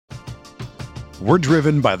We're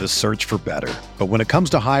driven by the search for better. But when it comes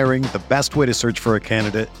to hiring, the best way to search for a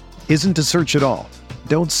candidate isn't to search at all.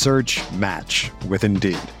 Don't search, match with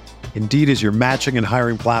Indeed. Indeed is your matching and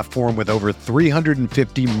hiring platform with over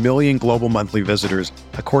 350 million global monthly visitors,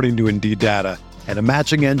 according to Indeed data, and a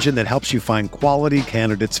matching engine that helps you find quality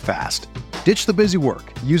candidates fast. Ditch the busy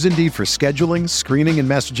work. Use Indeed for scheduling, screening, and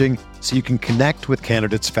messaging so you can connect with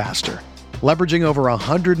candidates faster. Leveraging over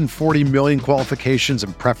 140 million qualifications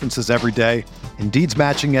and preferences every day, Indeed's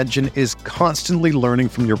matching engine is constantly learning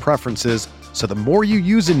from your preferences, so the more you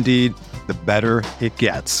use Indeed, the better it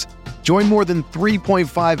gets. Join more than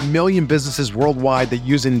 3.5 million businesses worldwide that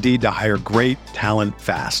use Indeed to hire great talent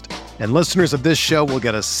fast. And listeners of this show will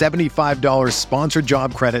get a $75 sponsored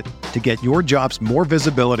job credit to get your jobs more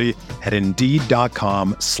visibility at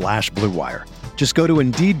Indeed.com/Blue Wire. Just go to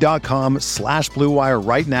Indeed.com/Blue Wire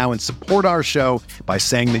right now and support our show by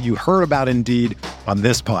saying that you heard about Indeed on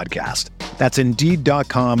this podcast. That's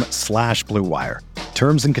Indeed.com/Blue Wire.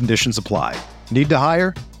 Terms and conditions apply. Need to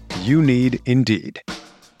hire? You need Indeed.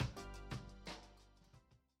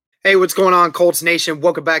 Hey, what's going on, Colts Nation?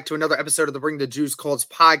 Welcome back to another episode of the Bring the Juice Colts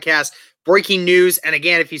podcast. Breaking news, and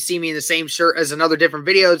again, if you see me in the same shirt as another different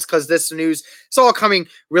video, it's because this news, it's all coming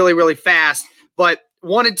really, really fast. But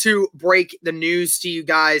wanted to break the news to you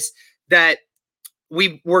guys that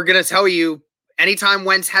we're going to tell you anytime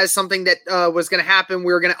Wentz has something that was going to happen,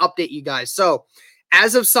 we're going to update you guys. So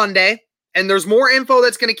as of Sunday, and there's more info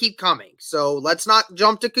that's going to keep coming, so let's not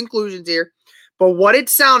jump to conclusions here, but what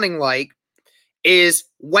it's sounding like is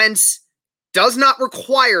Wentz does not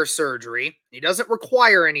require surgery. He doesn't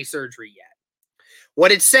require any surgery yet.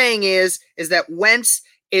 What it's saying is that Wentz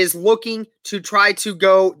is looking to try to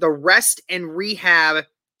go the rest and rehab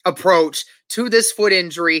approach to this foot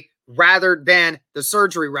injury rather than the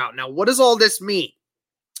surgery route. Now, what does all this mean?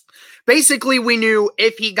 Basically, we knew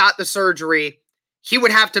if he got the surgery, he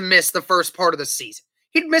would have to miss the first part of the season.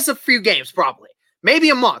 He'd miss a few games probably. Maybe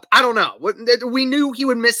a month. I don't know. We knew he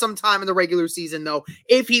would miss some time in the regular season, though,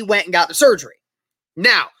 if he went and got the surgery.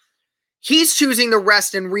 Now, he's choosing the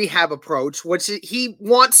rest and rehab approach, which he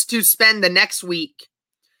wants to spend the next week,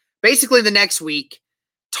 basically the next week,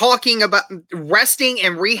 talking about resting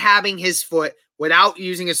and rehabbing his foot without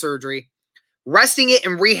using a surgery, resting it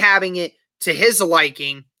and rehabbing it to his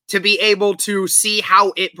liking to be able to see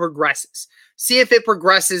how it progresses. See if it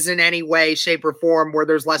progresses in any way, shape, or form where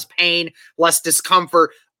there's less pain, less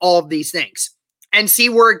discomfort, all of these things, and see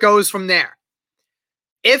where it goes from there.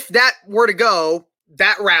 If that were to go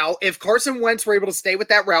that route, if Carson Wentz were able to stay with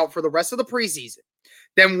that route for the rest of the preseason,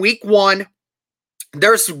 then week one,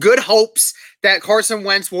 there's good hopes that Carson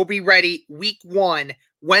Wentz will be ready week one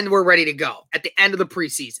when we're ready to go at the end of the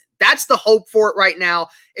preseason. That's the hope for it right now,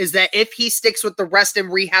 is that if he sticks with the rest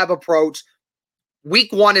and rehab approach,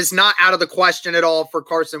 week one is not out of the question at all for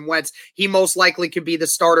Carson Wentz. He most likely could be the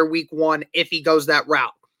starter week one if he goes that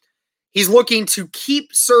route. He's looking to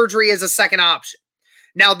keep surgery as a second option.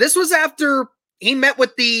 Now, this was after he met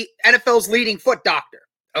with the NFL's leading foot doctor,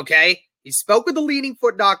 okay? He spoke with the leading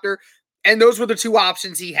foot doctor, and those were the two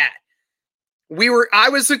options he had. We're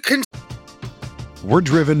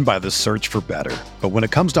driven by the search for better. But when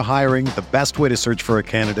it comes to hiring, the best way to search for a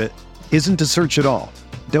candidate isn't to search at all.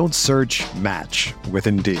 Don't search, match with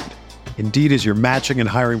Indeed. Indeed is your matching and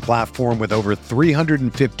hiring platform with over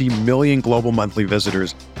 350 million global monthly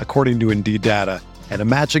visitors, according to Indeed data, and a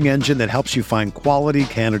matching engine that helps you find quality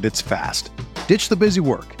candidates fast. Ditch the busy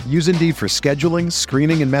work. Use Indeed for scheduling,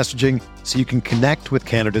 screening, and messaging so you can connect with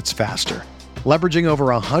candidates faster. Leveraging over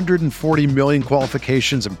 140 million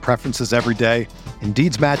qualifications and preferences every day,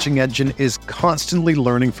 Indeed's matching engine is constantly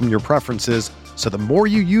learning from your preferences, so the more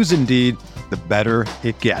you use Indeed, the better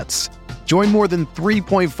it gets. Join more than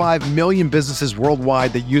 3.5 million businesses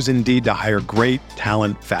worldwide that use Indeed to hire great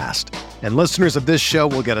talent fast. And listeners of this show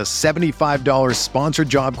will get a $75 sponsored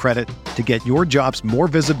job credit to get your jobs more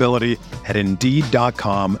visibility at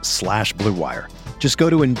Indeed.com/Blue Wire. Just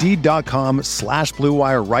go to Indeed.com/Blue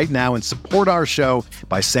Wire right now and support our show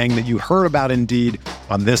by saying that you heard about Indeed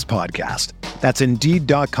on this podcast. That's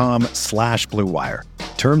Indeed.com/Blue Wire.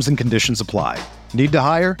 Terms and conditions apply. Need to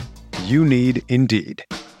hire? You need Indeed.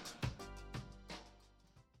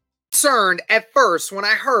 Concerned at first when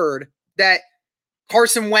I heard that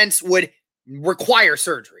Carson Wentz would require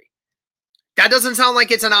surgery. That doesn't sound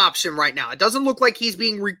like it's an option right now. It doesn't look like he's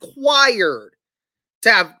being required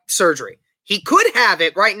to have surgery. He could have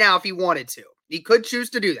it right now if he wanted to. He could choose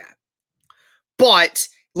to do that. But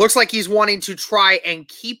looks like he's wanting to try and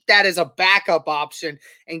keep that as a backup option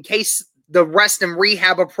in case the rest and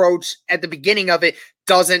rehab approach at the beginning of it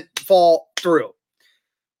doesn't fall through.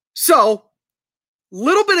 So,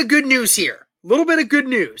 little bit of good news here. little bit of good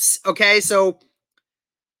news. Okay, so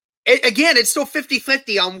again, it's still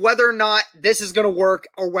 50-50 on whether or not this is going to work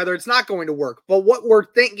or whether it's not going to work. But what we're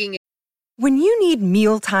thinking. When you need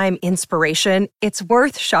mealtime inspiration, it's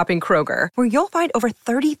worth shopping Kroger, where you'll find over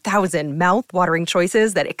 30,000 mouth-watering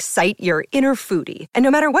choices that excite your inner foodie. And no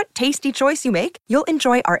matter what tasty choice you make, you'll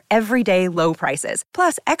enjoy our everyday low prices,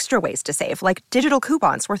 plus extra ways to save, like digital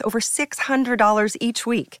coupons worth over $600 each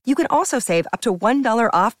week. You can also save up to $1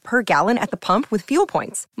 off per gallon at the pump with fuel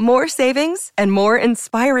points. More savings and more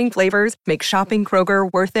inspiring flavors make shopping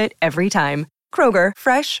Kroger worth it every time. Kroger,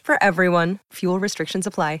 fresh for everyone. Fuel restrictions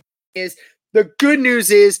apply. Is the good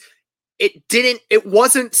news is it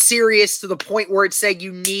wasn't serious to the point where it said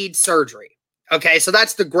you need surgery. Okay, so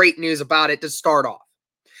that's the great news about it to start off.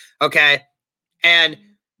 Okay, and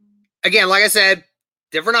again, like I said,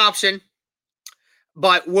 different option,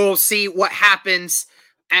 but we'll see what happens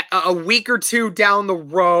a week or two down the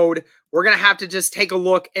road. We're going to have to just take a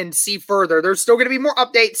look and see further. There's still going to be more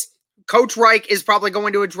updates. Coach Reich is probably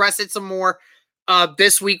going to address it some more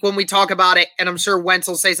this week when we talk about it, and I'm sure Wentz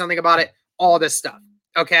will say something about it, all this stuff,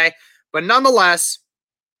 okay? But nonetheless,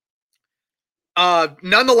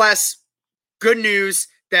 good news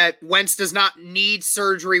that Wentz does not need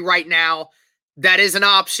surgery right now. That is an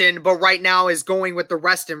option, but right now is going with the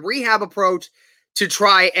rest and rehab approach to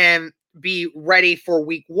try and be ready for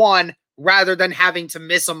week 1 rather than having to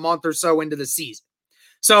miss a month or so into the season.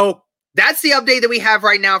 So that's the update that we have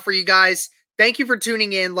right now for you guys. Thank you for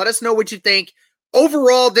tuning in. Let us know what you think.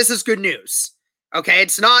 Overall, this is good news. Okay,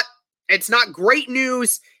 it's not great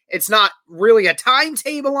news. It's not really a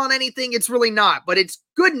timetable on anything. It's really not. But it's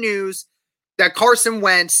good news that Carson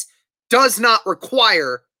Wentz does not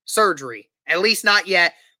require surgery, at least not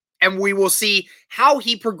yet. And we will see how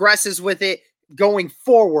he progresses with it going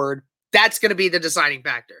forward. That's going to be the deciding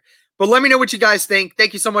factor. But let me know what you guys think.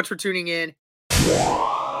 Thank you so much for tuning in.